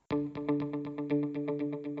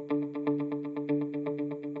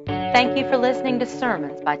Thank you for listening to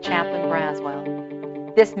sermons by Chaplain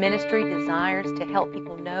Braswell. This ministry desires to help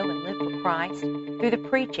people know and live for Christ through the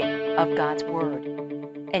preaching of God's Word.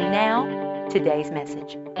 And now, today's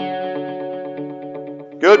message.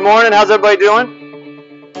 Good morning. How's everybody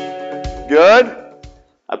doing? Good?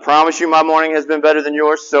 I promise you my morning has been better than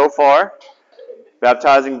yours so far.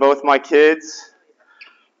 Baptizing both my kids.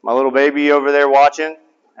 My little baby over there watching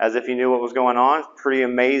as if he knew what was going on. Pretty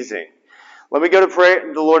amazing. Let me go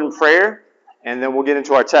to the Lord in prayer, and then we'll get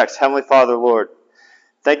into our text. Heavenly Father, Lord,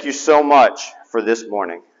 thank you so much for this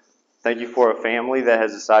morning. Thank you for a family that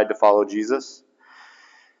has decided to follow Jesus.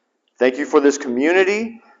 Thank you for this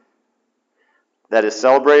community that has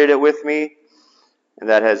celebrated it with me and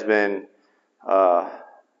that has been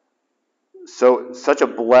such a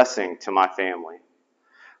blessing to my family.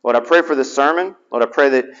 Lord, I pray for this sermon. Lord, I pray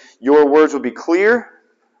that your words would be clear.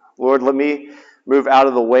 Lord, let me move out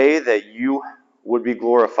of the way that you would be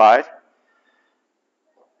glorified.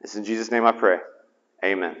 It's in Jesus' name I pray.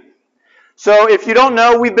 Amen. So if you don't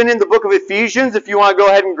know, we've been in the book of Ephesians. If you want to go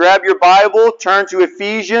ahead and grab your Bible, turn to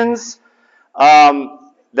Ephesians. That'll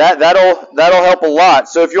help a lot.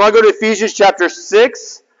 So if you want to go to Ephesians chapter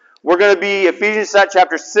 6, we're going to be Ephesians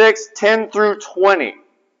chapter 6, 10 through 20.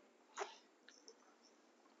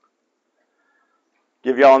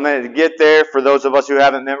 Give y'all a minute to get there for those of us who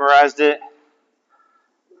haven't memorized it.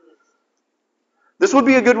 This would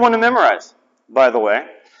be a good one to memorize, by the way.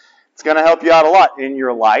 It's going to help you out a lot in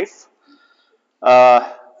your life.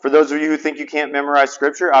 For those of you who think you can't memorize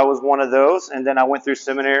Scripture, I was one of those, and then I went through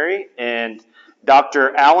seminary, and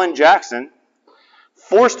Dr. Alan Jackson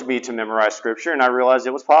forced me to memorize Scripture, and I realized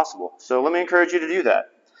it was possible. So let me encourage you to do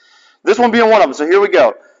that. This one being one of them, so here we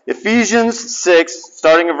go. Ephesians 6,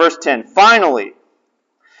 starting in verse 10. Finally,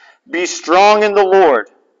 be strong in the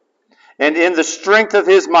Lord, and in the strength of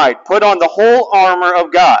his might, put on the whole armor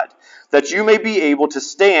of God, that you may be able to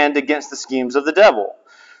stand against the schemes of the devil.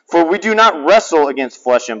 For we do not wrestle against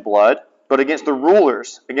flesh and blood, but against the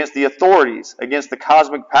rulers, against the authorities, against the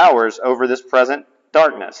cosmic powers over this present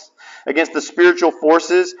darkness, against the spiritual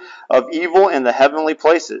forces of evil in the heavenly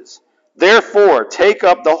places. Therefore, take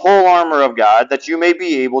up the whole armor of God, that you may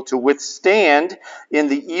be able to withstand in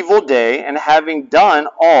the evil day, and having done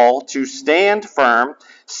all, to stand firm.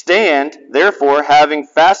 Stand, therefore, having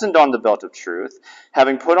fastened on the belt of truth,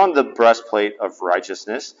 having put on the breastplate of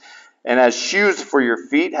righteousness, and as shoes for your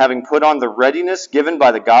feet, having put on the readiness given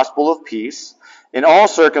by the gospel of peace. In all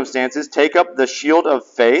circumstances, take up the shield of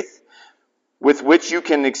faith, with which you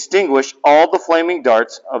can extinguish all the flaming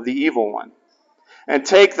darts of the evil one. And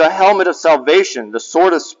take the helmet of salvation, the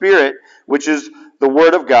sword of Spirit, which is the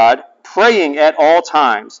word of God, praying at all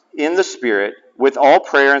times in the Spirit, with all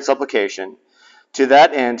prayer and supplication. To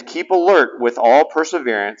that end, keep alert with all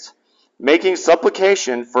perseverance, making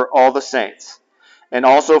supplication for all the saints, and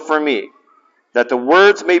also for me, that the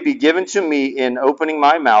words may be given to me in opening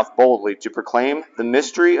my mouth boldly to proclaim the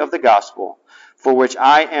mystery of the gospel, for which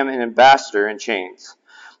I am an ambassador in chains,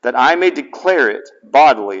 that I may declare it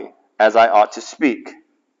bodily as I ought to speak.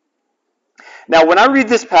 Now, when I read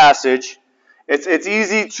this passage, it's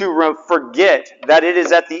easy to forget that it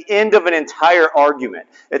is at the end of an entire argument.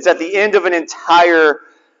 It's at the end of an entire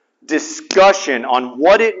discussion on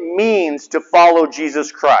what it means to follow Jesus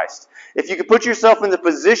Christ. If you could put yourself in the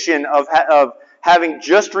position of having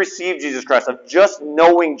just received Jesus Christ, of just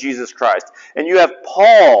knowing Jesus Christ, and you have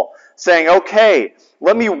Paul saying, okay,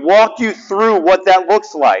 let me walk you through what that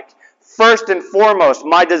looks like. First and foremost,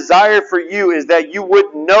 my desire for you is that you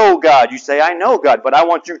would know God. You say, I know God, but I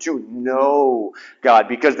want you to know God,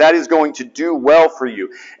 because that is going to do well for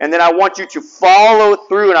you. And then I want you to follow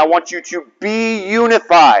through, and I want you to be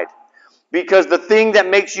unified, because the thing that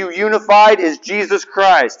makes you unified is Jesus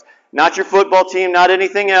Christ. Not your football team, not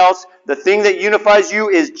anything else. The thing that unifies you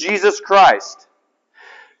is Jesus Christ.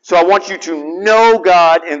 So I want you to know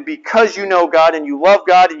God, and because you know God and you love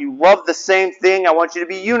the same thing, I want you to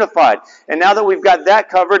be unified. And now that we've got that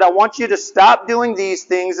covered, I want you to stop doing these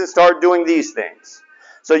things and start doing these things.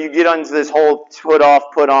 So you get into this whole put off,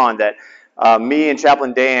 put on that me and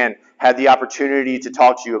Chaplain Dan had the opportunity to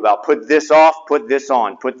talk to you about. Put this off, put this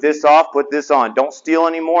on. Put this off, put this on. Don't steal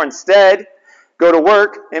anymore. Instead, go to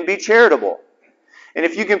work and be charitable. And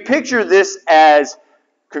if you can picture this as,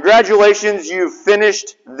 congratulations, you've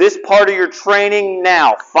finished this part of your training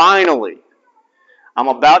now, finally. I'm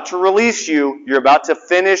about to release you. You're about to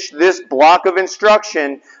finish this block of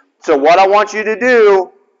instruction. So what I want you to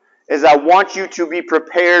do is I want you to be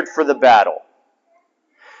prepared for the battle.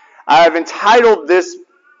 I have entitled this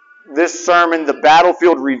sermon, The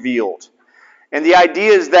Battlefield Revealed. And the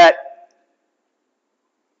idea is that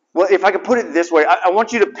Well, if I could put it this way, I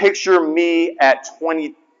want you to picture me at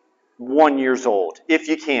 21 years old, if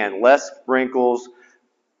you can. Less wrinkles,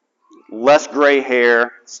 less gray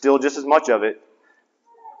hair, still just as much of it.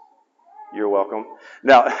 You're welcome.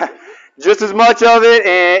 No, just as much of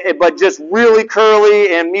it, but just really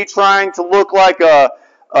curly, and me trying to look like a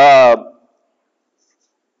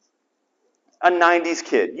 90s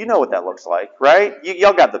kid. You know what that looks like, right?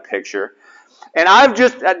 Y'all got the picture. And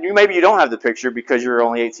maybe you don't have the picture because you're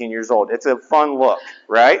only 18 years old. It's a fun look,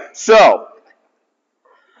 right? So,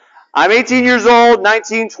 I'm 18 years old,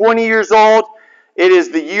 19, 20 years old. It is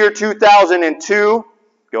the year 2002.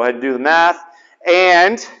 Go ahead and do the math.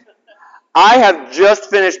 And I have just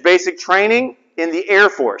finished basic training in the Air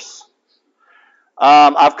Force.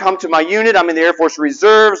 I've come to my unit. I'm in the Air Force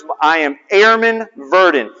Reserves. I am Airman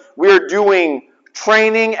Verdon. We are doing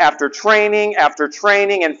training after training after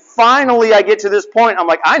training, and finally I get to this point. I'm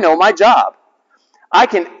like, I know my job. I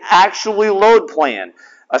can actually load plan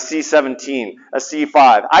a C-17, a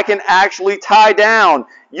C-5. I can actually tie down.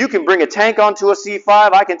 You can bring a tank onto a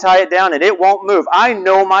C-5. I can tie it down, and it won't move. I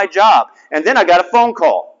know my job. And then I got a phone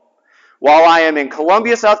call while I am in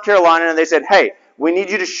Columbia, South Carolina, and they said, hey, we need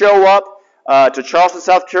you to show up to Charleston,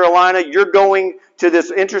 South Carolina. You're going to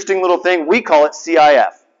this interesting little thing. We call it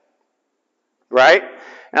CIF. Right?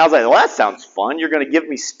 And I was like, well, that sounds fun. You're going to give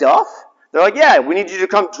me stuff? They're like, yeah, we need you to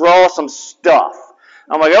come draw some stuff.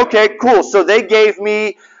 I'm like, okay, cool. So they gave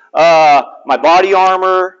me my body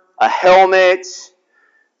armor, a helmet,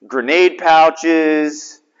 grenade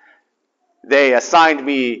pouches. They assigned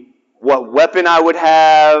me what weapon I would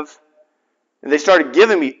have. And they started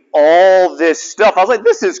giving me all this stuff. I was like,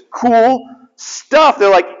 this is cool stuff. They're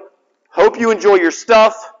like, hope you enjoy your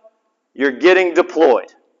stuff. You're getting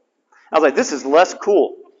deployed. I was like, this is less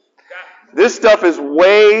cool. This stuff is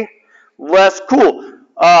way less cool.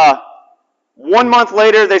 1 month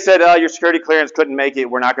later, they said, your security clearance couldn't make it.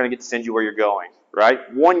 We're not going to get to send you where you're going.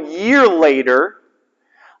 Right? 1 year later,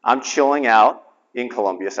 I'm chilling out in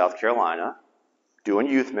Columbia, South Carolina, doing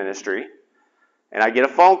youth ministry, and I get a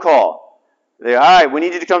phone call. They're, all right, we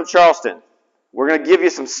need you to come to Charleston. We're going to give you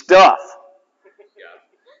some stuff.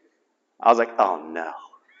 I was like, oh no.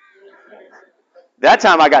 That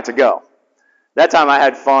time I got to go. That time I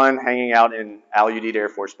had fun hanging out in Al Udeid Air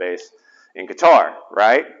Force Base in Qatar,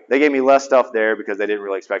 right? They gave me less stuff there because they didn't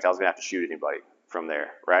really expect I was going to have to shoot anybody from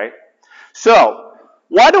there, right? So,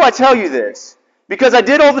 why do I tell you this? Because I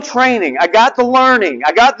did all the training. I got the learning.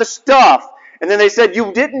 I got the stuff. And then they said,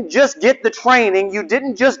 you didn't just get the training. You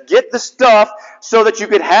didn't just get the stuff so that you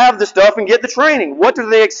could have the stuff and get the training. What do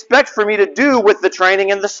they expect for me to do with the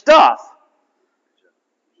training and the stuff?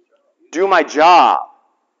 Do my job.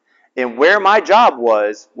 And where my job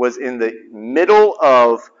was in the middle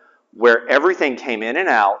of where everything came in and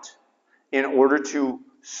out in order to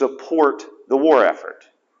support the war effort,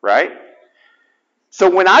 right? So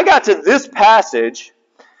when I got to this passage,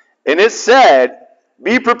 and it said,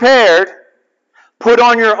 be prepared, put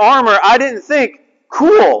on your armor, I didn't think,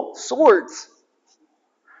 cool, swords.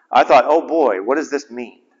 I thought, oh boy, what does this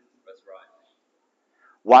mean? That's right.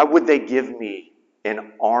 Why would they give me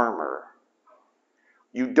an armor?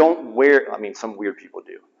 You don't wear, some weird people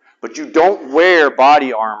do, but you don't wear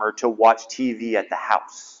body armor to watch TV at the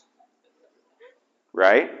house,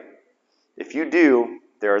 right? If you do,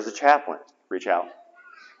 there is a chaplain. Reach out.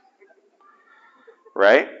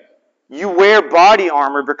 Right? You wear body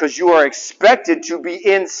armor because you are expected to be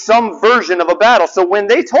in some version of a battle. So when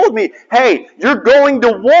they told me, hey, you're going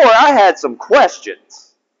to war, I had some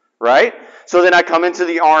questions, right? So then I come into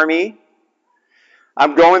the Army.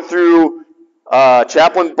 I'm going through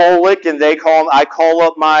Chaplain Bolick, and I call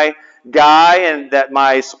up my guy and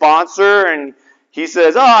my sponsor, and he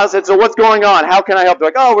says, I said, so what's going on? How can I help?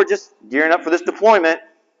 They're like, we're just gearing up for this deployment.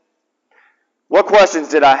 What questions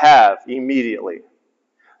did I have immediately?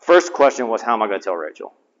 First question was, how am I going to tell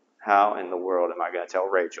Rachel? How in the world am I going to tell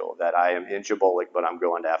Rachel that I am in Jabolic, but I'm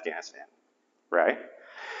going to Afghanistan? Right?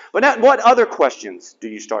 But now, what other questions do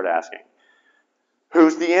you start asking?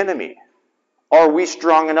 Who's the enemy? Are we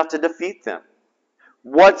strong enough to defeat them?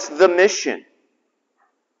 What's the mission?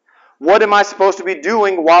 What am I supposed to be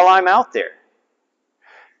doing while I'm out there?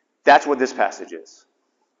 That's what this passage is.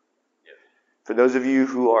 For those of you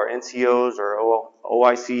who are NCOs or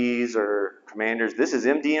OICs or commanders, this is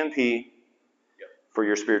MDMP for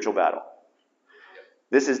your spiritual battle.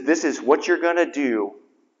 This is what you're going to do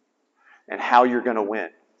and how you're going to win.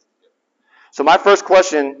 So my first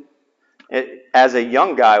question as a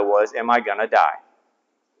young guy was, am I going to die?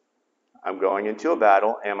 I'm going into a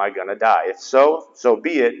battle. Am I going to die? If so, so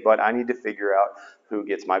be it, but I need to figure out who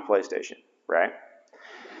gets my PlayStation, right?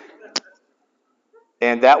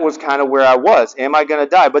 And that was kind of where I was. Am I going to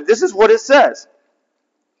die? But this is what it says.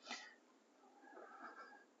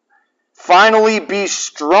 Finally, be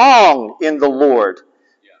strong in the Lord,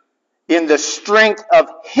 in the strength of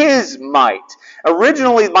His might.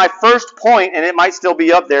 Originally, my first point, and it might still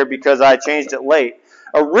be up there because I changed it late.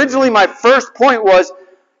 Originally, my first point was,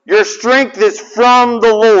 your strength is from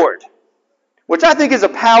the Lord, which I think is a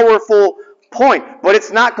powerful point, but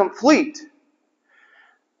it's not complete.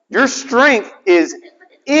 Your strength is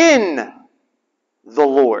in the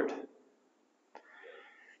Lord.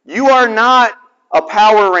 You are not a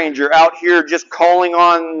Power Ranger out here just calling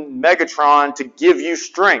on Megatron to give you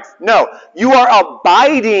strength. No, you are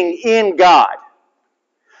abiding in God.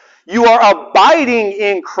 You are abiding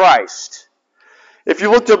in Christ. If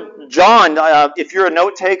you look to John, if you're a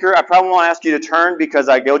note taker, I probably won't ask you to turn because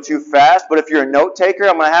I go too fast. But if you're a note taker,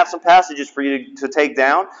 I'm going to have some passages for you to take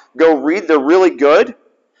down. Go read. They're really good.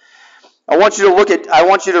 I want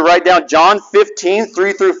you to write down John 15,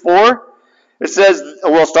 3 through 4. It says,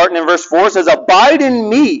 well, starting in verse 4, it says, abide in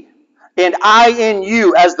me, and I in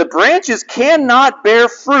you, as the branches cannot bear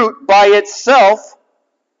fruit by itself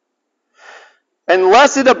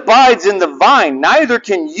unless it abides in the vine. Neither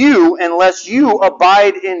can you unless you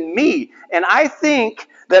abide in me. And I think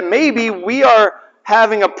that maybe we are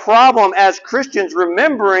having a problem as Christians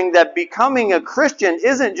remembering that becoming a Christian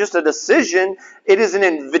isn't just a decision, it is an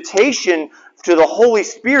invitation to the Holy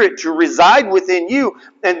Spirit to reside within you,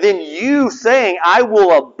 and then you saying, I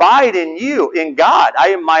will abide in you, in God.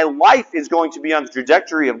 My life is going to be on the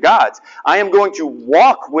trajectory of God's. I am going to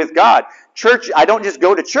walk with God. Church, I don't just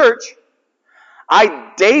go to church.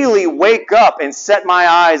 I daily wake up and set my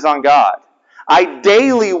eyes on God. I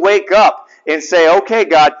daily wake up and say, okay,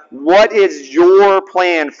 God, what is your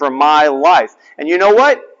plan for my life? And you know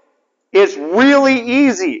what? It's really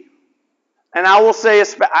easy. And I will say,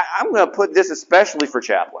 I'm going to put this especially for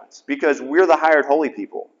chaplains, because we're the hired holy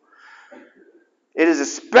people. It is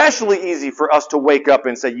especially easy for us to wake up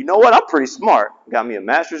and say, you know what, I'm pretty smart. Got me a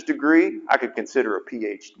master's degree. I could consider a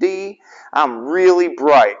PhD. I'm really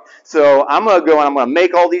bright. So I'm going to go and I'm going to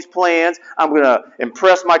make all these plans. I'm going to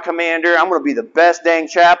impress my commander. I'm going to be the best dang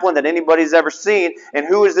chaplain that anybody's ever seen. And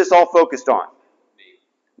who is this all focused on?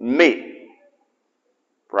 Me.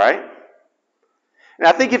 Right? And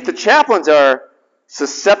I think if the chaplains are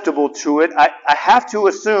susceptible to it, I have to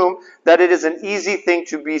assume that it is an easy thing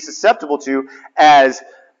to be susceptible to as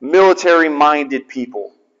military-minded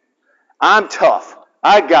people. I'm tough.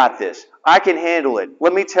 I got this. I can handle it.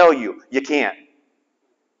 Let me tell you, you can't.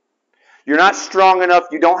 You're not strong enough.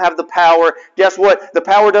 You don't have the power. Guess what? The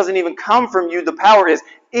power doesn't even come from you. The power is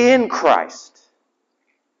in Christ.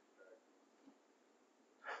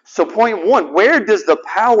 So point one, where does the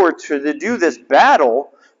power to do this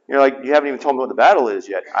battle? You're like, you haven't even told me what the battle is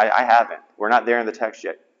yet. I haven't. We're not there in the text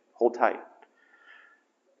yet. Hold tight.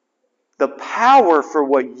 The power for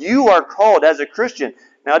what you are called as a Christian.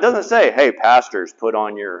 Now, it doesn't say, hey, pastors, put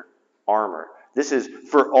on your armor. This is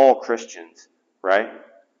for all Christians, right?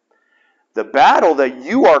 The battle that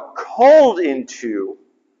you are called into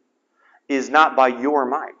is not by your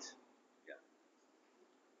might.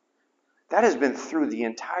 That has been through the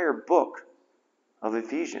entire book of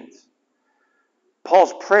Ephesians.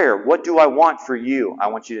 Paul's prayer, what do I want for you? I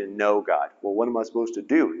want you to know God. Well, what am I supposed to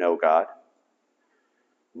do? Know God.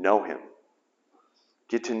 Know Him.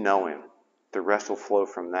 Get to know Him. The rest will flow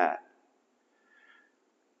from that.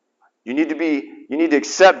 You need to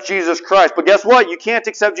accept Jesus Christ. But guess what? You can't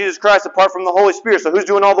accept Jesus Christ apart from the Holy Spirit. So who's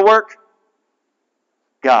doing all the work?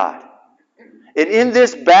 God. And in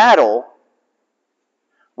this battle,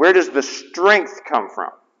 where does the strength come from?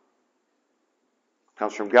 It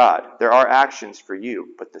comes from God. There are actions for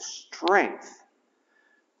you, but the strength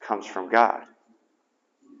comes from God.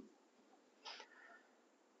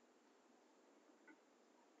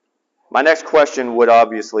 My next question would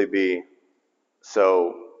obviously be,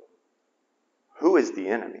 so who is the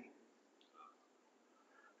enemy?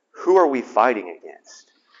 Who are we fighting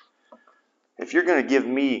against? If you're going to give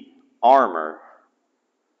me armor,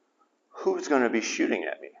 who's going to be shooting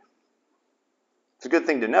at me? It's a good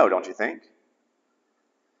thing to know, don't you think?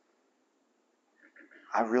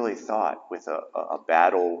 I really thought with a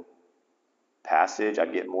battle passage,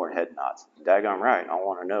 I'd get more head nods. Daggone right, I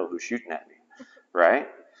want to know who's shooting at me, right?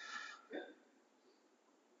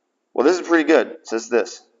 Well, this is pretty good. It says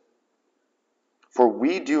this. For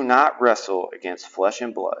we do not wrestle against flesh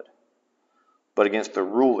and blood, but against the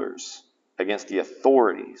rulers, against the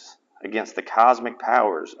authorities, against the cosmic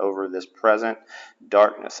powers over this present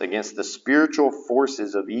darkness, against the spiritual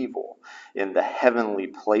forces of evil in the heavenly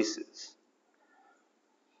places.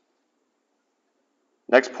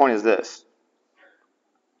 Next point is this.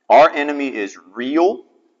 Our enemy is real,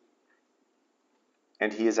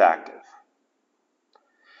 and he is active.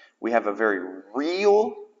 We have a very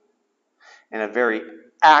real and a very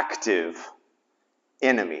active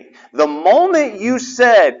enemy. The moment you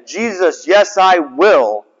said, Jesus, yes, I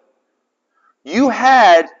will, you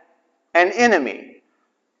had an enemy.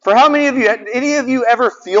 For how many of you, any of you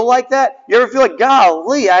ever feel like that? You ever feel like,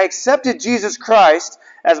 golly, I accepted Jesus Christ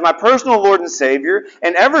as my personal Lord and Savior,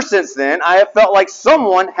 and ever since then, I have felt like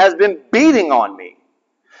someone has been beating on me.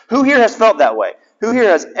 Who here has felt that way? Who here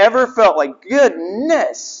has ever felt like,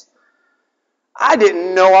 goodness, I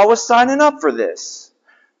didn't know I was signing up for this?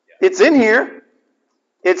 It's in here.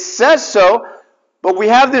 It says so. But we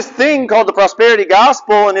have this thing called the prosperity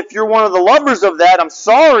gospel, and if you're one of the lovers of that, I'm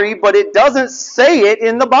sorry, but it doesn't say it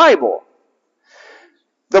in the Bible.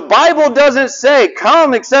 The Bible doesn't say,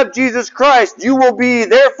 come accept Jesus Christ, you will be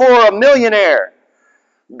therefore a millionaire.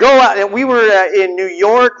 Go out. And we were in New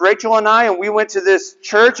York, Rachel and I, and we went to this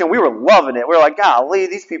church, and we were loving it. We were like, golly,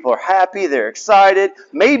 these people are happy, they're excited.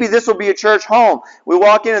 Maybe this will be a church home. We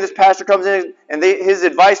walk in, and this pastor comes in, and his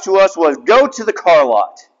advice to us was, go to the car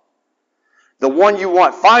lot. The one you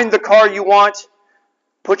want. Find the car you want,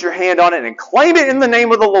 put your hand on it, and claim it in the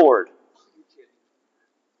name of the Lord.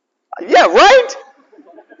 Yeah, right?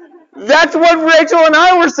 That's what Rachel and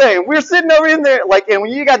I were saying. We were sitting over in there, like, and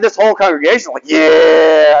when you got this whole congregation, like,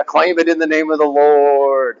 yeah, claim it in the name of the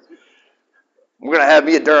Lord. We're going to have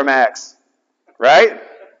me a Duramax. Right?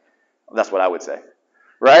 That's what I would say.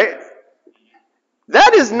 Right?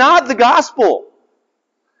 That is not the gospel.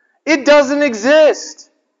 It doesn't exist.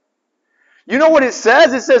 You know what it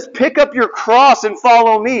says? It says, pick up your cross and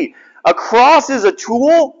follow me. A cross is a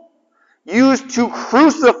tool used to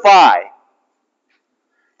crucify,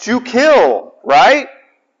 to kill, right?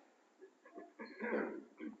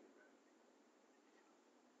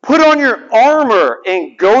 Put on your armor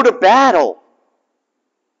and go to battle.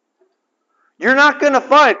 You're not going to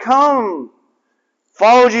fight. Come,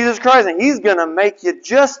 follow Jesus Christ, and He's going to make you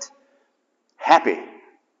just happy.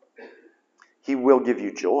 He will give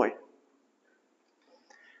you joy,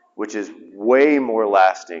 which is way more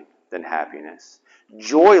lasting than happiness.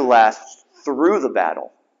 Joy lasts through the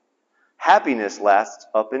battle. Happiness lasts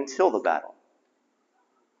up until the battle.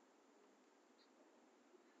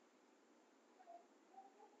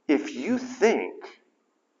 If you think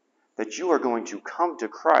that you are going to come to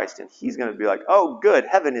Christ and He's going to be like, oh, good,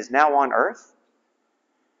 heaven is now on earth,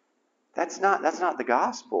 that's not the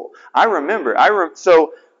gospel. I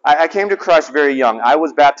came to Christ very young. I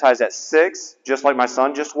was baptized at 6, just like my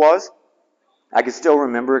son just was. I can still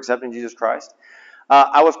remember accepting Jesus Christ.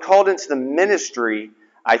 I was called into the ministry,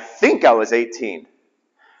 I think I was 18.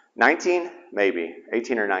 19? Maybe.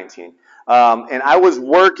 18 or 19. And I was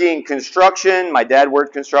working construction. My dad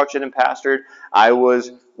worked construction and pastored. I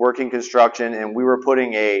was working construction, and we were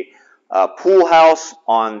putting a pool house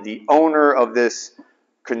on the owner of this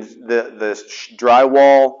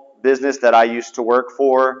drywall business that I used to work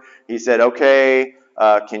for. He said, okay,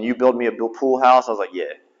 can you build me a pool house? I was like,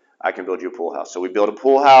 yeah, I can build you a pool house. So we built a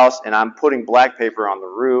pool house, and I'm putting black paper on the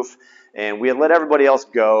roof. And we had let everybody else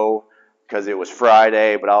go because it was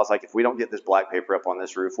Friday, but I was like, if we don't get this black paper up on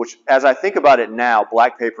this roof, which as I think about it now,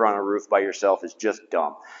 black paper on a roof by yourself is just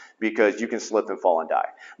dumb because you can slip and fall and die.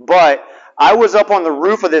 But I was up on the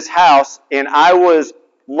roof of this house, and I was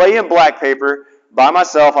laying black paper by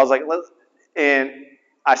myself. I was like, and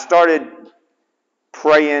I started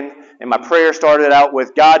praying, and my prayer started out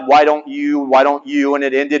with, God, why don't you? And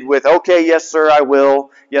it ended with, okay, yes, sir, I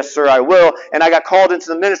will. Yes, sir, I will. And I got called into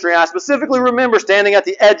the ministry, and I specifically remember standing at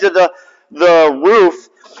the edge of the roof,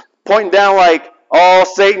 pointing down like, oh,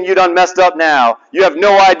 Satan, you done messed up now. You have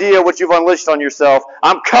no idea what you've unleashed on yourself.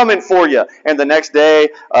 I'm coming for you. And the next day,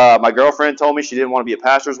 my girlfriend told me she didn't want to be a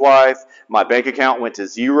pastor's wife. My bank account went to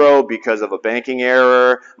zero because of a banking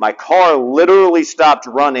error. My car literally stopped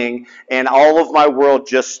running, and all of my world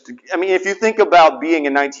just... I mean, if you think about being a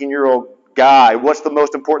 19-year-old guy, what's the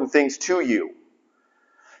most important things to you?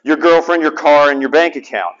 Your girlfriend, your car, and your bank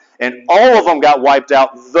account. And all of them got wiped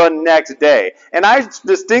out the next day. And I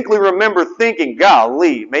distinctly remember thinking,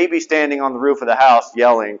 golly, maybe standing on the roof of the house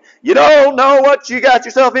yelling, you don't know what you got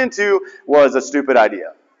yourself into, was a stupid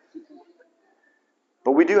idea.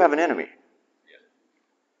 But we do have an enemy.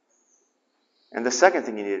 And the second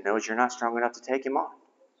thing you need to know is you're not strong enough to take him on.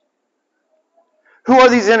 Who are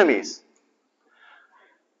these enemies?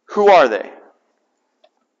 Who are they?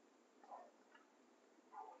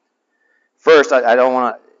 First, I don't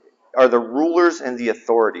want to... are the rulers and the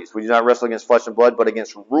authorities. We do not wrestle against flesh and blood, but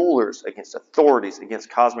against rulers, against authorities, against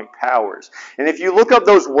cosmic powers. And if you look up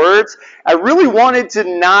those words, I really wanted to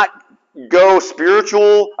not go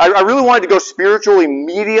spiritual. I really wanted to go spiritual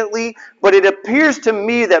immediately, but it appears to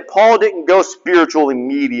me that Paul didn't go spiritual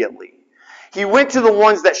immediately. He went to the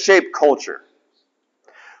ones that shape culture.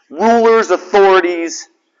 Rulers, authorities,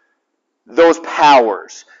 those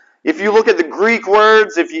powers. If you look at the Greek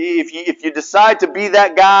words, if you decide to be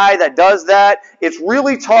that guy that does that, it's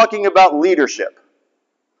really talking about leadership.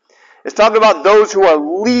 It's talking about those who are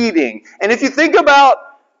leading. And if you think about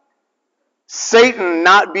Satan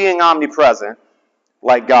not being omnipresent,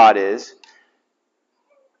 like God is,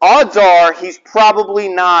 odds are he's probably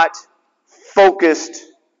not focused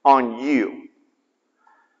on you.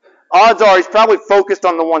 Odds are he's probably focused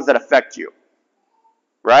on the ones that affect you.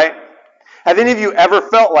 Right? Have any of you ever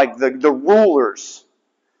felt like the rulers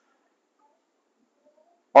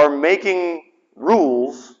are making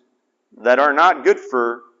rules that are not good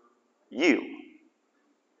for you?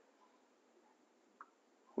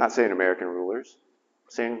 I'm not saying American rulers.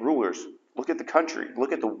 I'm saying rulers. Look at the country.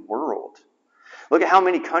 Look at the world. Look at how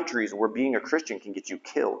many countries where being a Christian can get you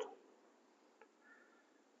killed.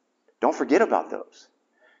 Don't forget about those.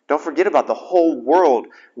 Don't forget about the whole world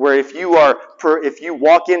where if you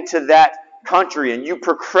walk into that country and you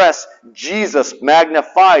profess Jesus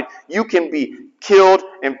magnified, you can be killed,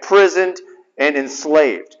 imprisoned, and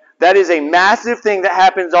enslaved. That is a massive thing that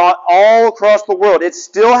happens all across the world. It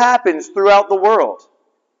still happens throughout the world.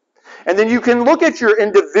 And then you can look at your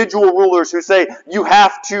individual rulers who say you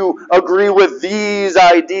have to agree with these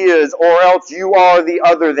ideas or else you are the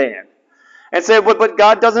other than. And say, but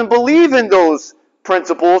God doesn't believe in those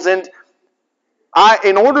principles. And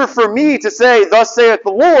in order for me to say, thus saith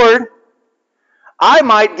the Lord, I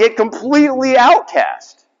might get completely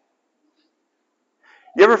outcast.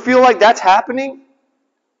 You ever feel like that's happening?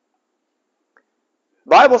 The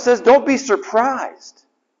Bible says, don't be surprised.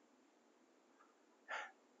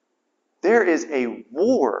 There is a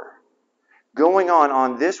war going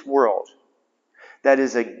on this world that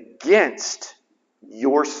is against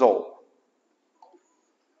your soul.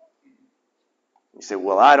 You say,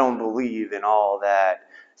 well, I don't believe in all that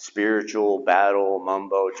spiritual battle,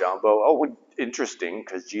 mumbo jumbo. Oh, interesting,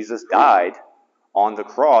 because Jesus died on the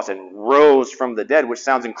cross and rose from the dead, which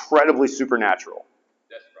sounds incredibly supernatural.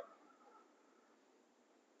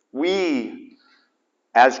 We,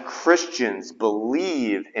 as Christians,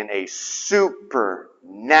 believe in a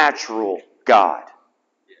supernatural God.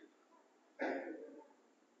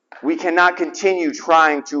 We cannot continue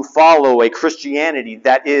trying to follow a Christianity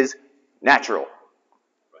that is natural.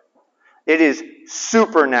 It is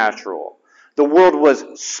supernatural. The world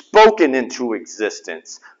was spoken into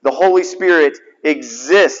existence. The Holy Spirit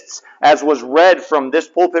exists, as was read from this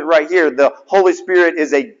pulpit right here. The Holy Spirit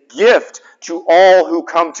is a gift to all who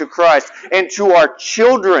come to Christ and to our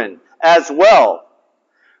children as well.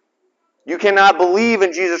 You cannot believe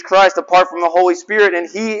in Jesus Christ apart from the Holy Spirit, and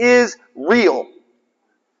He is real.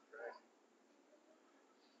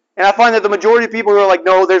 And I find that the majority of people who are like,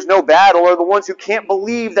 no, there's no battle, are the ones who can't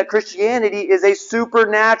believe that Christianity is a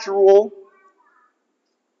supernatural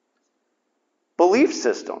belief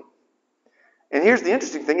system. And here's the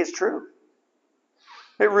interesting thing, it's true.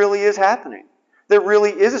 It really is happening. There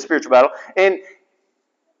really is a spiritual battle. And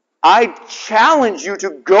I challenge you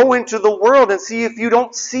to go into the world and see if you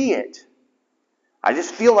don't see it. I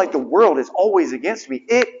just feel like the world is always against me.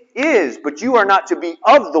 It is, but you are not to be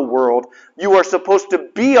of the world. You are supposed to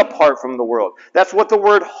be apart from the world. That's what the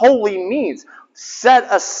word holy means. Set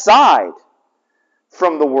aside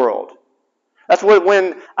from the world. That's what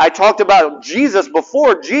when I talked about Jesus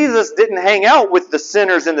before, Jesus didn't hang out with the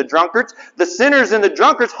sinners and the drunkards. The sinners and the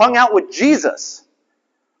drunkards hung out with Jesus.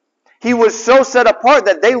 He was so set apart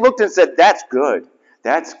that they looked and said, that's good.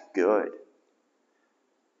 That's good.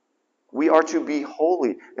 We are to be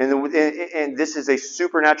holy. And this is a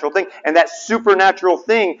supernatural thing. And that supernatural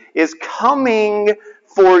thing is coming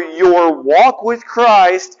for your walk with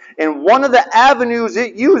Christ. And one of the avenues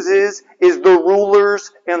it uses is the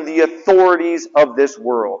rulers and the authorities of this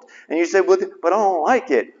world. And you say, but I don't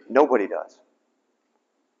like it. Nobody does.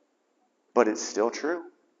 But it's still true.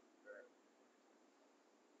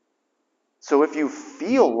 So if you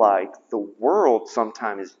feel like the world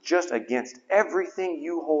sometimes is just against everything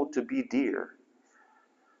you hold to be dear,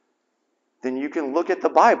 then you can look at the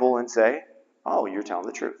Bible and say, oh, you're telling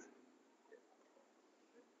the truth.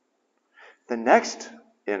 The next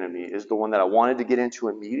enemy is the one that I wanted to get into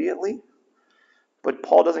immediately, but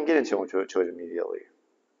Paul doesn't get into it immediately.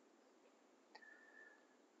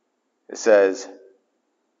 It says,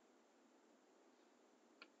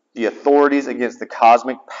 the authorities against the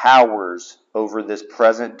cosmic powers over this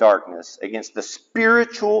present darkness, against the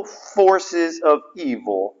spiritual forces of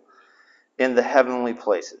evil in the heavenly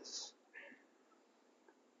places.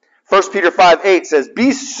 1 Peter 5:8 says,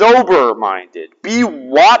 be sober-minded. Be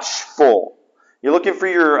watchful. You're looking for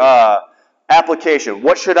your application.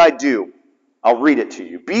 What should I do? I'll read it to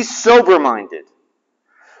you. Be sober-minded.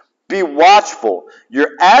 Be watchful.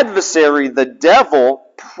 Your adversary, the devil,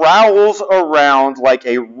 prowls around like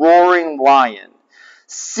a roaring lion,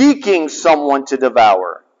 seeking someone to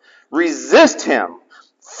devour. Resist him,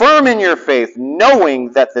 firm in your faith,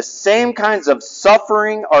 knowing that the same kinds of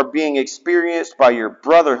suffering are being experienced by your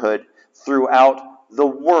brotherhood throughout the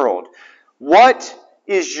world. What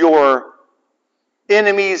is your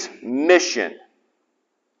enemy's mission?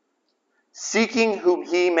 Seeking whom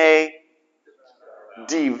he may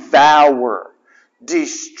devour,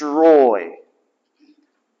 destroy.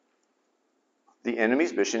 The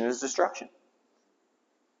enemy's mission is destruction.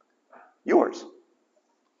 Yours.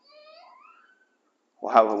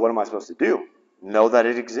 Well, what am I supposed to do? Know that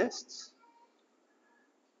it exists.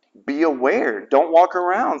 Be aware. Don't walk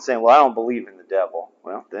around saying, well, I don't believe in the devil.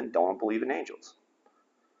 Well, then don't believe in angels.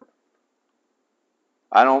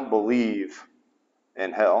 I don't believe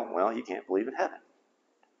in hell. Well, you can't believe in heaven.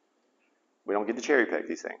 We don't get to cherry pick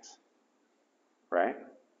these things. Right?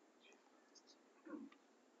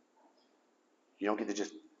 You don't get to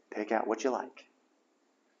just pick out what you like.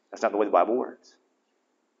 That's not the way the Bible works.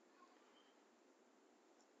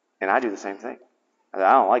 And I do the same thing. I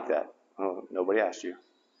don't like that. Oh, nobody asked you.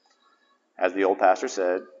 As the old pastor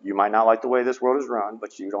said, you might not like the way this world is run,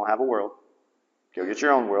 but you don't have a world. Go get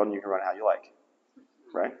your own world and you can run it how you like.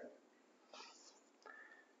 Right?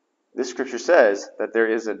 This scripture says that there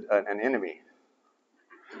is an enemy.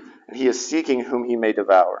 And he is seeking whom he may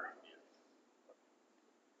devour.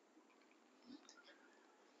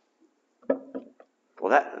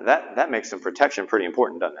 Well, that makes some protection pretty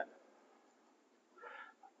important, doesn't it?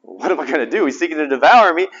 What am I going to do? He's seeking to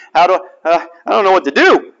devour me. I don't know what to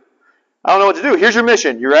do. I don't know what to do. Here's your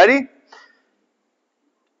mission. You ready?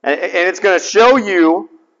 And it's going to show you.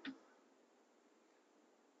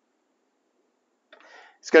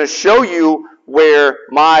 It's going to show you where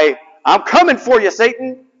I'm coming for you,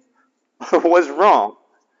 Satan, was wrong.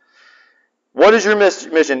 What is your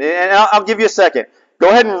mission? And I'll give you a second. Go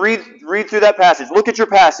ahead and read through that passage. Look at your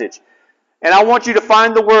passage. And I want you to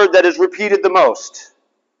find the word that is repeated the most.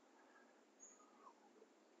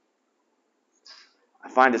 I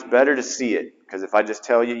find it's better to see it, because if I just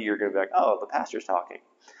tell you, you're going to be like, oh, the pastor's talking.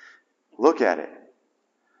 Look at it.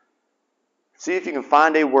 See if you can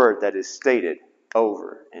find a word that is stated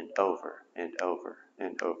over and over and over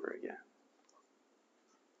and over again.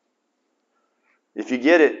 If you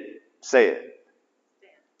get it, say it.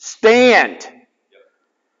 Stand.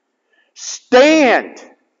 Stand.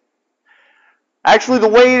 Actually, the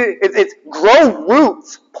way it's grow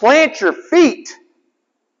roots. Plant your feet.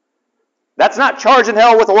 That's not charging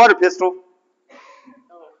hell with a water pistol.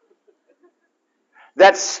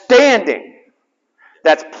 That's standing.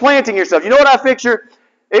 That's planting yourself. You know what I picture?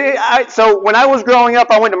 So when I was growing up,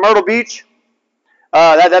 I went to Myrtle Beach.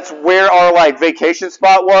 That's where our vacation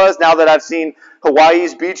spot was. Now that I've seen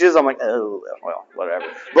Hawaii's beaches, I'm like, oh, well, whatever.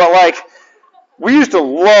 But we used to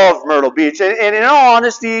love Myrtle Beach. And in all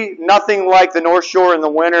honesty, nothing like the North Shore in the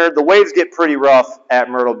winter. The waves get pretty rough at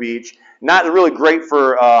Myrtle Beach. Not really great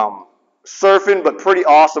for surfing, but pretty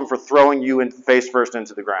awesome for throwing you face first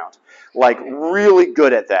into the ground. Really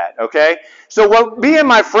good at that, okay? So what me and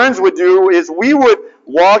my friends would do is we would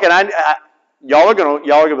walk, and y'all are gonna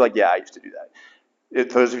be like, yeah, I used to do that.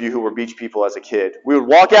 Those of you who were beach people as a kid. We would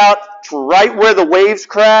walk out to right where the waves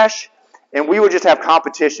crash, and we would just have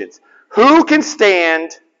competitions. Who can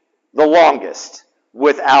stand the longest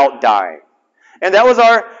without dying? And that was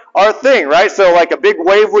our thing, right? So a big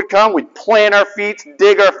wave would come, we'd plant our feet,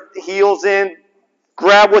 dig our heels in,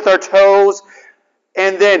 grab with our toes,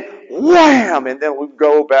 and then wham! And then we'd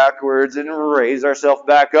go backwards and raise ourselves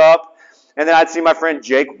back up. And then I'd see my friend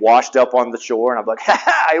Jake washed up on the shore, and I'm like,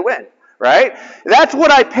 ha, I win, right? That's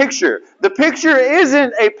what I picture. The picture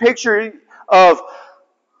isn't a picture of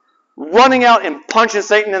running out and punching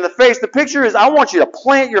Satan in the face. The picture is I want you to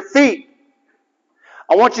plant your feet.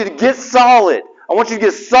 I want you to get solid. I want you to get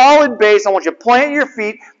a solid base. I want you to plant your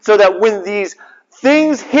feet so that when these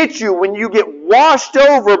things hit you, when you get washed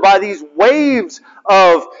over by these waves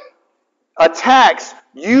of attacks,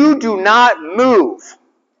 you do not move.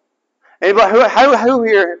 Anybody who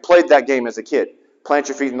here played that game as a kid? Plant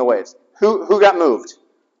your feet in the waves. Who got moved?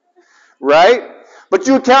 Right? But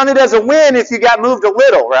you count it as a win if you got moved a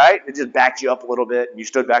little, right? It just backed you up a little bit and you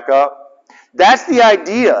stood back up. That's the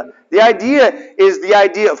idea. The idea is the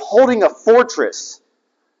idea of holding a fortress.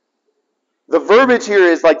 The verbiage here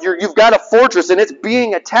is you've got a fortress and it's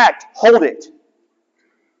being attacked. Hold it.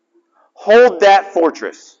 Hold that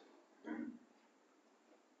fortress.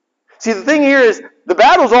 See, the thing here is the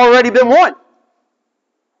battle's already been won.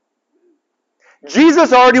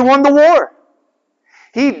 Jesus already won the war.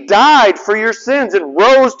 He died for your sins and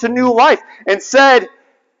rose to new life and said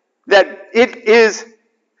that it is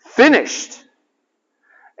finished.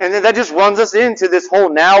 And then that just runs us into this whole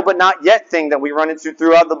now but not yet thing that we run into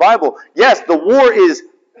throughout the Bible. Yes, the war is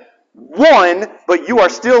won, but you are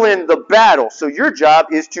still in the battle. So your job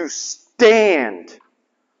is to stand.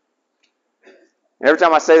 And every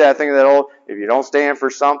time I say that, I think of that old, if you don't stand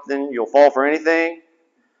for something, you'll fall for anything.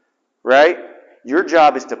 Right? Your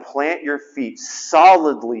job is to plant your feet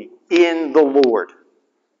solidly in the Lord.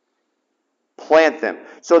 Plant them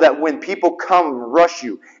so that when people come rush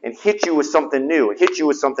you and hit you with something new, and hit you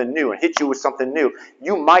with something new, and hit you with something new,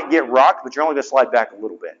 you might get rocked, but you're only going to slide back a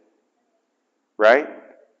little bit. Right?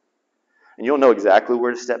 And you'll know exactly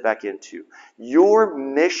where to step back into. Your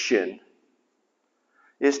mission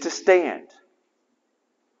is to stand.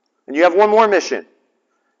 And you have one more mission.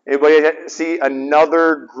 Anybody see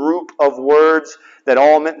another group of words that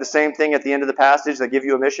all meant the same thing at the end of the passage that give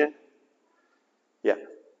you a mission? Yeah.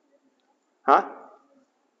 Huh?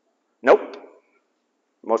 Nope.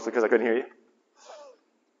 Mostly because I couldn't hear you.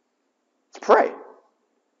 It's pray.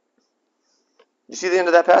 You see the end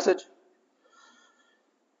of that passage?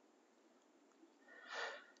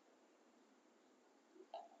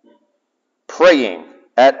 Praying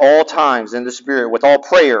at all times in the Spirit with all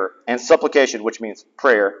prayer and supplication, which means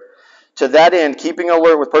prayer. To that end, keeping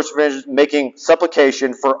alert with perseverance, making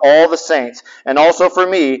supplication for all the saints, and also for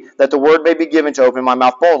me, that the word may be given to open my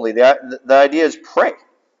mouth boldly. The idea is pray.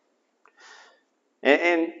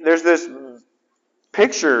 And there's this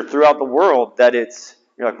picture throughout the world that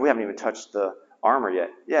you're like, we haven't even touched the armor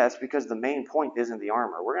yet. Yeah, it's because the main point isn't the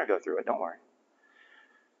armor. We're going to go through it, don't worry.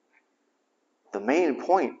 The main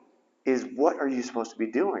point is, what are you supposed to be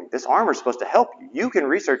doing? This armor is supposed to help you. You can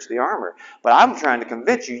research the armor, but I'm trying to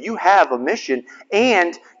convince you, you have a mission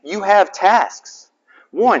and you have tasks.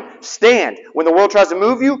 1, stand. When the world tries to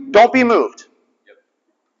move you, don't be moved.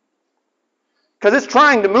 Because it's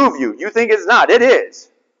trying to move you. You think it's not. It is.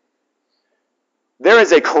 There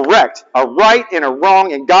is a correct, a right, and a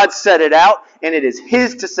wrong, and God set it out, and it is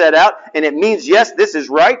His to set out, and it means, yes, this is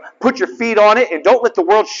right. Put your feet on it, and don't let the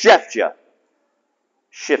world shift you.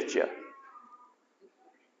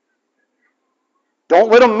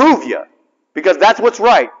 Don't let them move you, because that's what's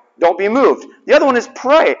right. Don't be moved. The other one is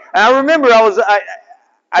pray. And I remember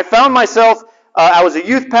I found myself, I was a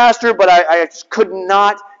youth pastor, but I just could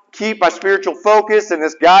not keep my spiritual focus. And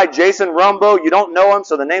this guy, Jason Rumbo, you don't know him,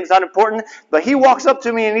 so the name's not important, but he walks up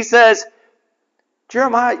to me and he says,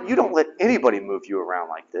 Jeremiah, you don't let anybody move you around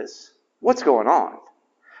like this. What's going on? I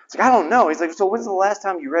was like, I don't know. He's like, so when's the last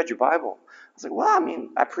time you read your Bible? I was like, well, I mean,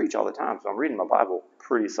 I preach all the time, so I'm reading my Bible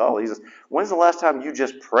pretty solid. He says, when's the last time you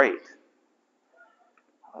just prayed?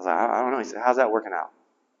 I was like, I don't know. He said, how's that working out?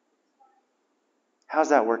 How's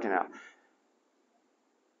that working out?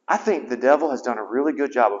 I think the devil has done a really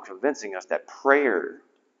good job of convincing us that prayer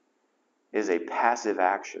is a passive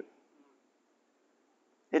action.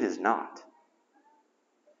 It is not.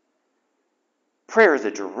 Prayer is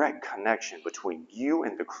a direct connection between you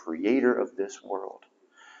and the creator of this world.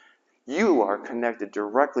 You are connected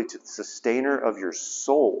directly to the sustainer of your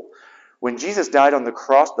soul. When Jesus died on the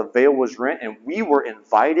cross, the veil was rent, and we were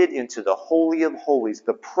invited into the Holy of Holies,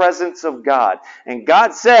 the presence of God. And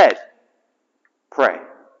God said, pray.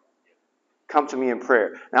 Come to me in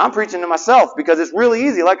prayer. Now, I'm preaching to myself because it's really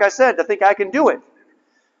easy, like I said, to think I can do it.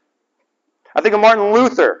 I think of Martin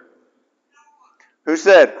Luther, who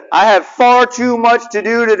said, I have far too much to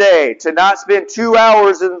do today to not spend 2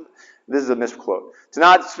 hours in... This is a misquote. To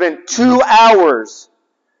not spend 2 hours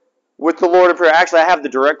with the Lord in prayer. Actually, I have the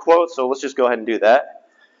direct quote, so let's just go ahead and do that.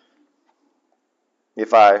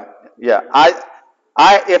 If I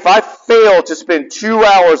fail to spend 2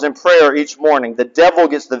 hours in prayer each morning, the devil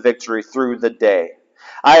gets the victory through the day.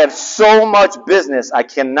 I have so much business, I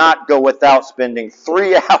cannot go without spending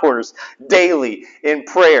 3 hours daily in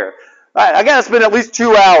prayer. I got to spend at least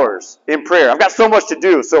 2 hours in prayer. I've got so much to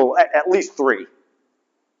do, so at least 3.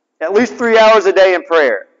 At least 3 hours a day in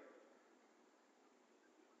prayer.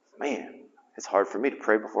 Man, it's hard for me to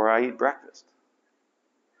pray before I eat breakfast.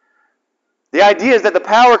 The idea is that the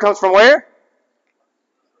power comes from where?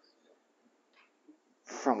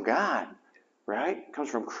 From God, right? It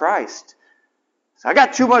comes from Christ. So I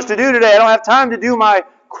got too much to do today. I don't have time to do my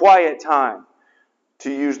quiet time,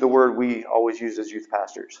 to use the word we always use as youth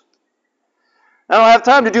pastors. I don't have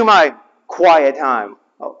time to do my quiet time.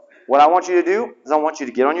 What I want you to do is I want you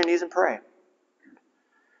to get on your knees and pray.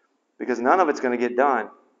 Because none of it's going to get done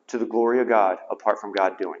to the glory of God apart from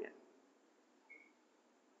God doing it.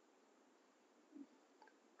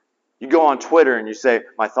 You go on Twitter and you say,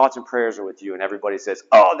 my thoughts and prayers are with you, and everybody says,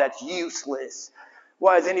 oh, that's useless.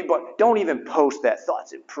 Why is anybody? Don't even post that,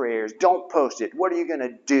 thoughts and prayers. Don't post it. What are you going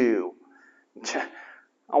to do?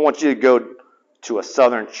 I want you to go to a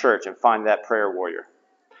southern church and find that prayer warrior.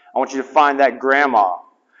 I want you to find that grandma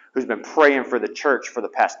who's been praying for the church for the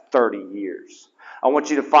past 30 years. I want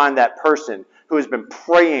you to find that person who has been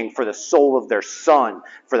praying for the soul of their son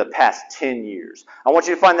for the past 10 years. I want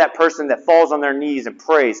you to find that person that falls on their knees and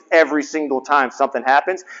prays every single time something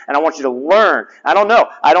happens. And I want you to learn. I don't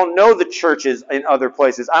know the churches in other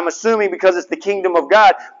places. I'm assuming because it's the kingdom of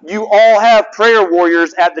God, you all have prayer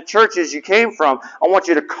warriors at the churches you came from. I want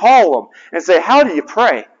you to call them and say, how do you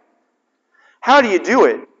pray? How do you do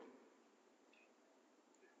it?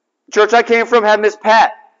 The church I came from had Miss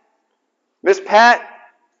Pat. Miss Pat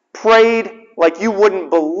prayed like you wouldn't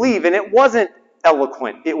believe. And it wasn't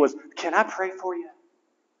eloquent. It was, can I pray for you?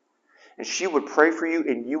 And she would pray for you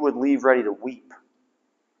and you would leave ready to weep.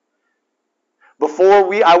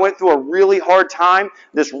 I went through a really hard time,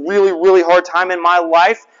 this really, really hard time in my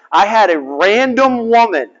life. I had a random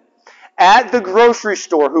woman at the grocery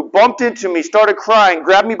store who bumped into me, started crying,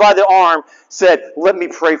 grabbed me by the arm, said, let me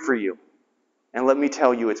pray for you. And let me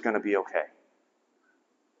tell you it's going to be okay.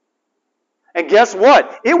 And guess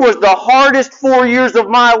what? It was the hardest 4 years of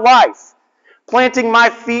my life. Planting my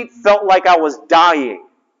feet felt like I was dying.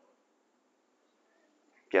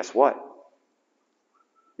 Guess what?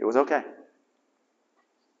 It was okay.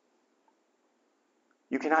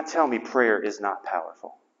 You cannot tell me prayer is not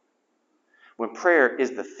powerful. When prayer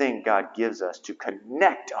is the thing God gives us to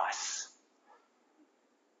connect us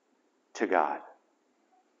to God.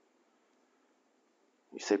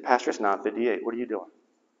 You say, Pastor, it's 9:58. What are you doing?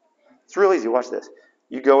 It's real easy. Watch this.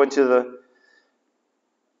 You go into the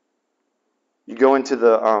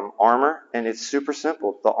armor, and it's super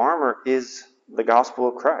simple. The armor is the gospel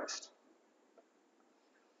of Christ.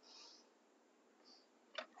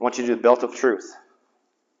 I want you to do the belt of truth.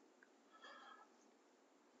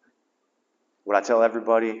 What I tell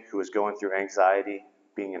everybody who is going through anxiety,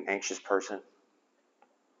 being an anxious person,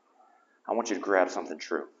 I want you to grab something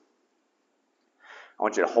true. I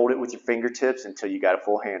want you to hold it with your fingertips until you got a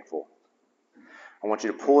full handful. I want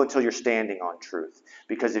you to pull until you're standing on truth.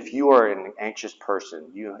 Because if you are an anxious person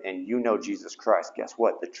and you know Jesus Christ, guess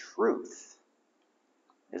what? The truth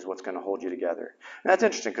is what's going to hold you together. And that's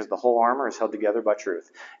interesting because the whole armor is held together by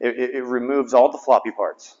truth. It removes all the floppy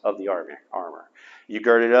parts of the armor. You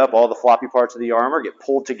gird it up, all the floppy parts of the armor get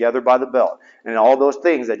pulled together by the belt. And all those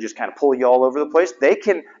things that just kind of pull you all over the place, they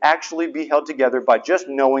can actually be held together by just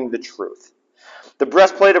knowing the truth. The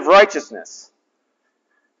breastplate of righteousness.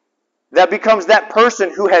 That becomes that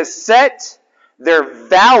person who has set their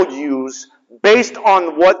values based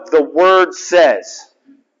on what the Word says.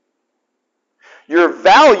 Your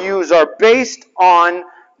values are based on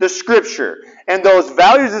the Scripture. And those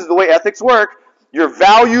values is the way ethics work. Your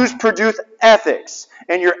values produce ethics.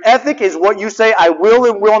 And your ethic is what you say, I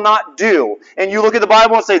will and will not do. And you look at the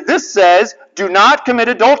Bible and say, this says, do not commit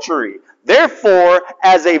adultery. Therefore,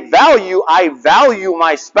 as a value, I value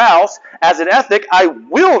my spouse. As an ethic, I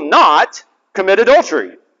will not commit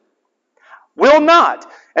adultery. Will not.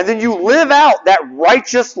 And then you live out that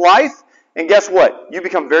righteous life, and guess what? You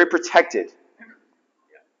become very protected.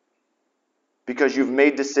 Because you've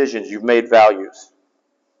made decisions, you've made values.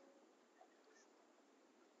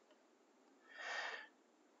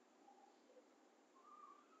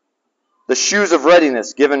 The shoes of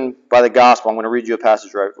readiness given by the gospel. I'm going to read you a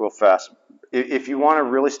passage real fast. If you want to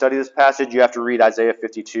really study this passage, you have to read Isaiah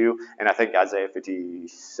 52 and I think Isaiah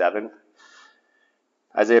 57.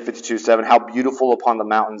 Isaiah 52:7. How beautiful upon the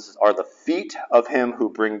mountains are the feet of him who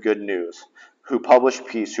bring good news, who publish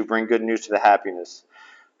peace, who bring good news to the happiness,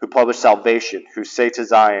 who publish salvation, who say to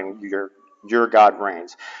Zion, your God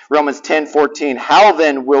reigns. Romans 10:14. How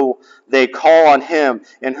then will they call on him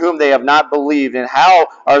in whom they have not believed? And how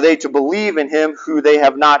are they to believe in him who they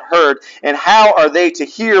have not heard? And how are they to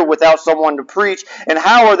hear without someone to preach? And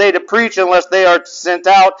how are they to preach unless they are sent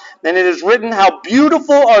out? And it is written, how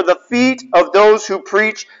beautiful are the feet of those who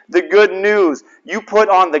preach the good news. You put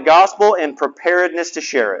on the gospel in preparedness to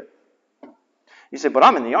share it. You say, but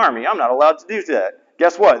I'm in the army. I'm not allowed to do that.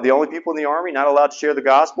 Guess what? The only people in the army not allowed to share the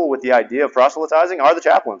gospel with the idea of proselytizing are the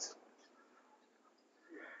chaplains.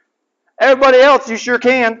 Everybody else, you sure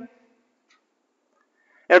can.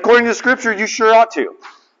 And according to the Scripture, you sure ought to.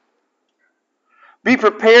 Be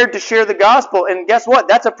prepared to share the gospel. And guess what?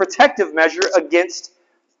 That's a protective measure against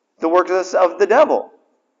the works of the devil.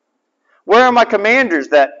 Where are my commanders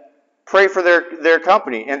that pray for their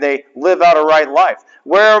company and they live out a right life?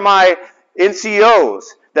 Where are my NCOs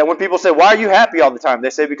That when people say, why are you happy all the time? They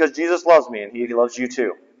say, because Jesus loves me and He loves you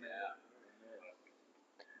too.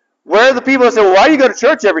 Where are the people that say, well, why do you go to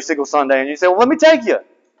church every single Sunday? And you say, well, let me take you.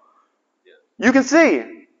 You can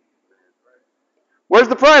see. Where's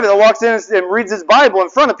the private that walks in and reads his Bible in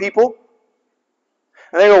front of people?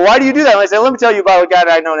 And they go, why do you do that? And I say, let me tell you about a guy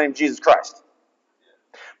that I know named Jesus Christ.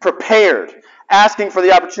 Prepared. Asking for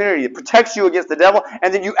the opportunity. It protects you against the devil.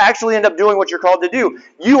 And then you actually end up doing what you're called to do.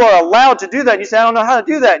 You are allowed to do that. And you say, I don't know how to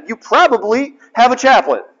do that. You probably have a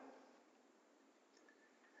chaplain.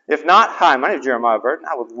 If not, hi, my name is Jeremiah Burton.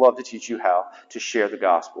 I would love to teach you how to share the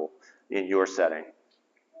gospel in your setting.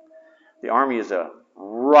 The Army is a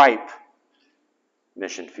ripe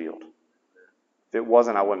mission field. If it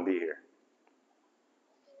wasn't, I wouldn't be here.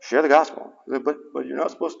 Share the gospel. But you're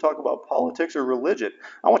not supposed to talk about politics or religion.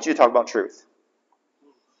 I want you to talk about truth.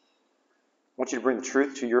 I want you to bring the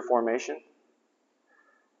truth to your formation.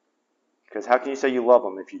 Because how can you say you love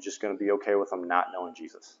them if you're just going to be okay with them not knowing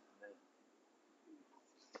Jesus?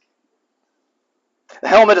 The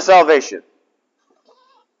helmet of salvation.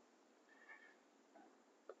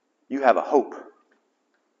 You have a hope.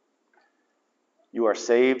 You are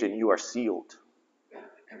saved and you are sealed. The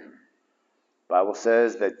Bible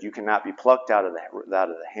says that you cannot be plucked out of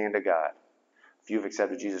the hand of God. If you've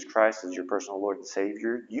accepted Jesus Christ as your personal Lord and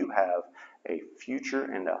Savior, you have a future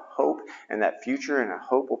and a hope, and that future and a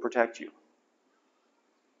hope will protect you.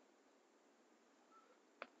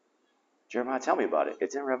 Jeremiah, tell me about it.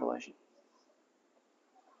 It's in Revelation.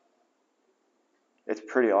 It's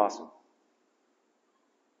pretty awesome.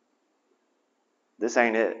 This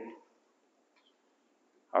ain't it.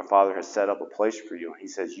 Our Father has set up a place for you, and He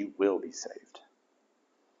says you will be saved.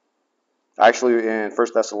 Actually, in 1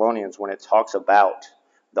 Thessalonians, when it talks about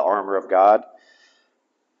the armor of God,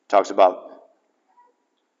 it talks about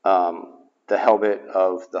the helmet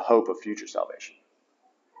of the hope of future salvation.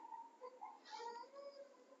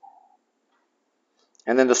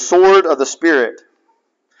 And then the sword of the Spirit.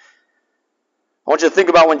 I want you to think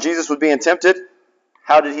about when Jesus was being tempted.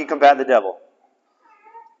 How did He combat the devil?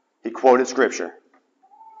 He quoted Scripture.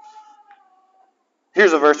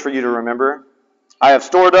 Here's a verse for you to remember. I have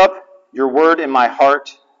stored up your word in my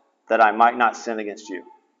heart that I might not sin against you.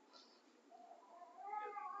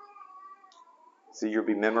 So you'll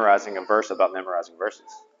be memorizing a verse about memorizing verses.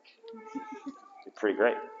 It's pretty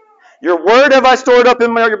great. Your word have I stored up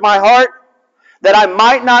in my heart that I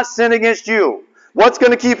might not sin against you. What's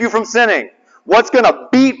going to keep you from sinning? What's going to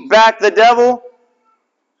beat back the devil?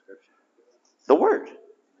 The word.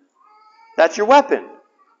 That's your weapon.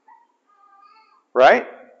 Right?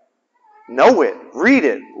 Know it, read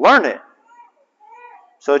it, learn it,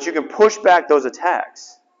 so that you can push back those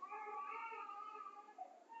attacks.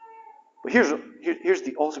 But here's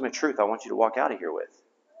the ultimate truth I want you to walk out of here with.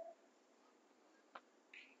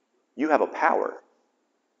 You have a power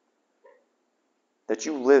that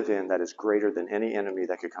you live in that is greater than any enemy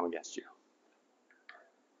that could come against you.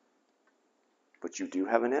 But you do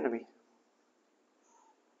have an enemy.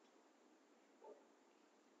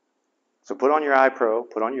 So put on your eye pro,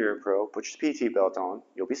 put on your ear pro, put your PT belt on,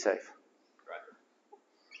 you'll be safe.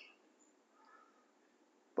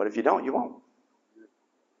 But if you don't, you won't.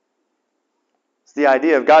 It's the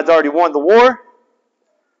idea of God's already won the war.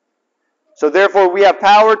 So therefore we have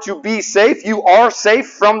power to be safe. You are safe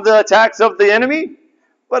from the attacks of the enemy,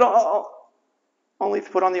 but only if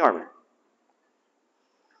you put on the armor.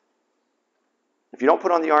 If you don't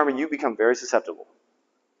put on the armor, you become very susceptible.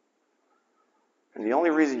 And the only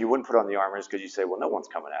reason you wouldn't put on the armor is because you say, well, no one's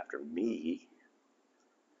coming after me.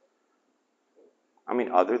 I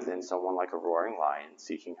mean, other than someone like a roaring lion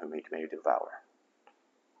seeking whom he may devour.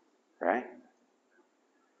 Right?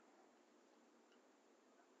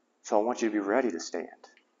 So I want you to be ready to stand.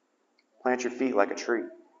 Plant your feet like a tree.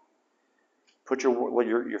 Put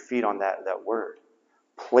your feet on that word.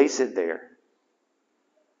 Place it there.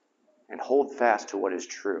 And hold fast to what is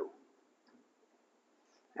true.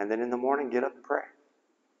 And then in the morning, get up and pray.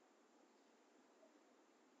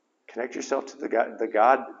 Connect yourself to the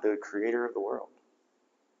God, the creator of the world.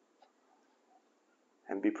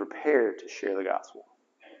 And be prepared to share the gospel.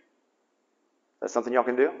 Is that something y'all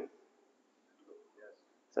can do?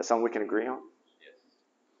 Is that something we can agree on? Yes.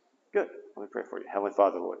 Good. Let me pray for you. Heavenly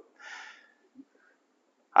Father, Lord,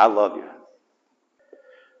 I love you.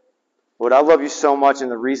 Lord, I love you so much, and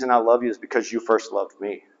the reason I love you is because you first loved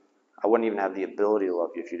me. I wouldn't even have the ability to love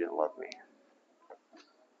you if you didn't love me.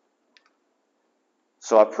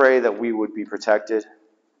 So I pray that we would be protected.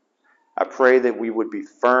 I pray that we would be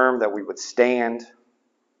firm, that we would stand.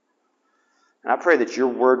 And I pray that your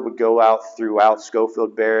word would go out throughout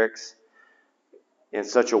Schofield Barracks in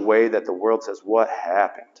such a way that the world says, what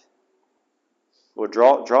happened? Lord,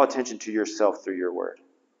 draw attention to yourself through your word.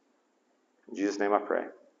 In Jesus' name I pray.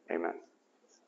 Amen.